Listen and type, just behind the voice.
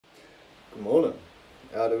Good morning.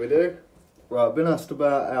 How do we do? Right, I've been asked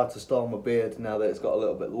about how to style my beard now that it's got a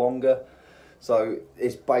little bit longer. So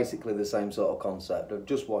it's basically the same sort of concept. I've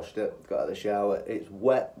just washed it, got out of the shower. It's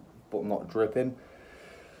wet, but not dripping.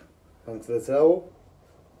 Onto the towel.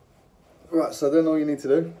 Right, so then all you need to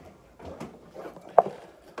do,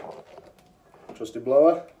 trusty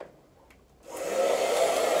blower.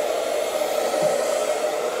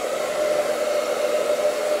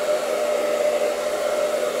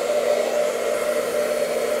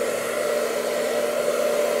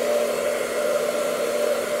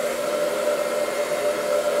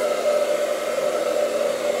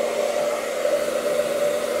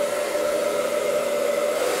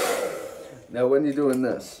 Now when you're doing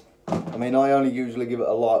this, I only usually give it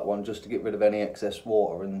a light one just to get rid of any excess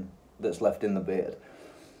water that's left in the beard.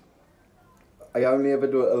 I only ever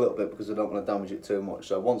do it a little bit because I don't want to damage it too much.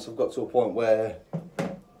 So once I've got to a point where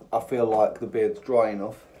I feel like the beard's dry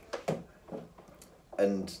enough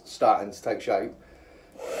and starting to take shape,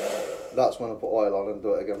 that's when I put oil on and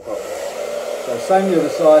do it again properly. So same the other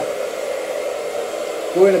side,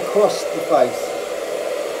 going across the face.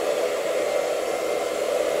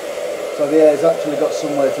 So the hair's actually got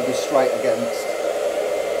somewhere to be straight against.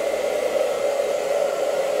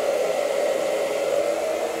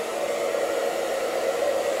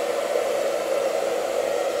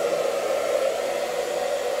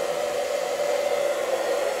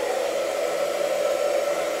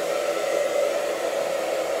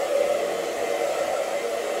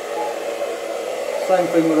 Same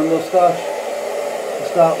thing with a moustache. To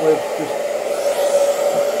start with, just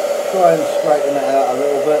try and straighten it out a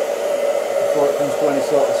little bit before it comes to any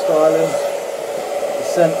sort of styling. The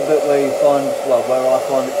centre bit where you find, well, where I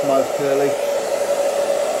find it's most curly,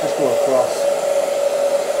 just go across.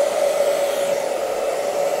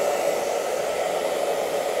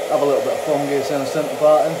 Have a little bit of fungus in the centre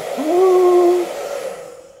parting.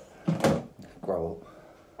 Grow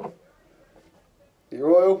up. Your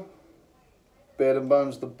oil. Beard and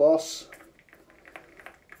Bones the boss.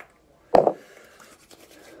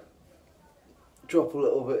 Drop a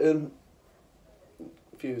little bit in,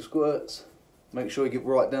 a few squirts. Make sure you get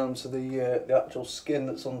right down to the actual skin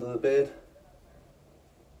that's under the beard.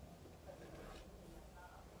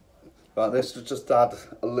 Right, this will just add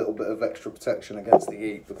a little bit of extra protection against the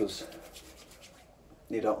heat because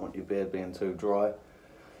you don't want your beard being too dry,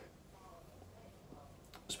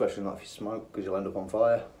 especially not if you smoke because you'll end up on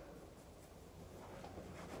fire.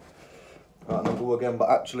 Right, and then go again, but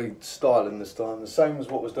actually styling this time, the same as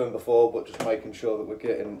what I was doing before, but just making sure that we're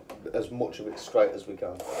getting as much of it straight as we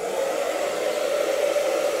can.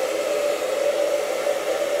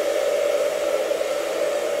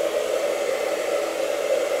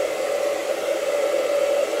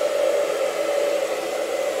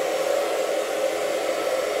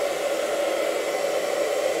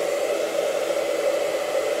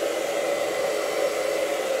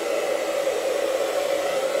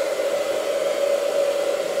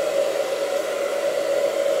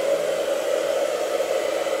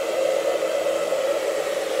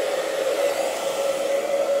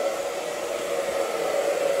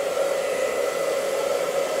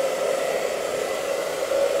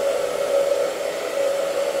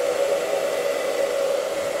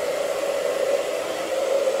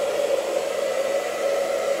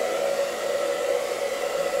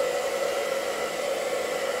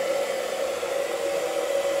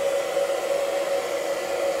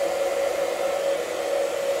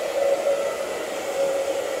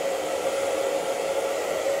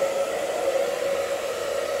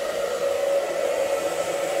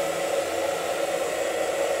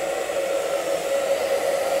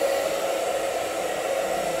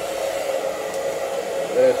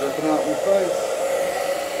 There, dripping out my face.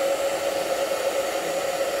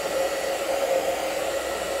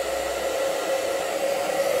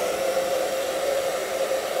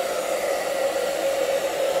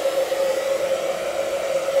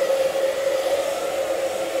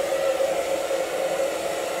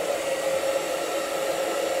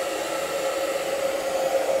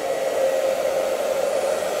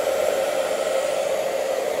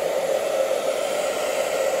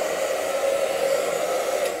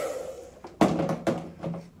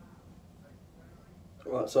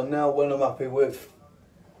 Right, so now when I'm happy with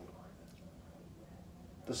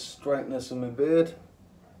the straightness of my beard,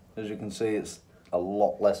 as you can see it's a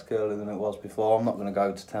lot less curly than it was before. I'm not going to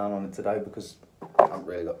go to town on it today because I haven't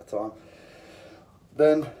really got the time.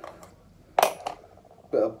 Then, a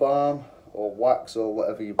bit of balm or wax or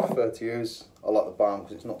whatever you prefer to use. I like the balm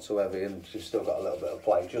because it's not too heavy and you've still got a little bit of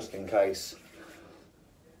play just in case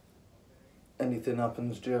anything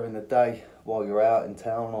happens during the day while you're out in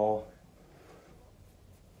town or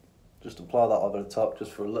Just apply that over the top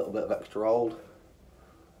just for a little bit of extra hold.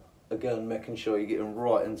 Again, making sure you're getting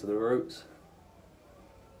right into the roots.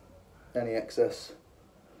 Any excess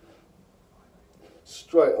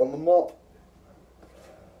straight on the mop.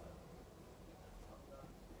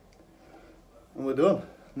 And we're done.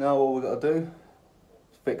 Now all we've got to do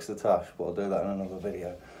is fix the tash, but I'll do that in another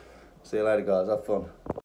video. See you later guys, have fun.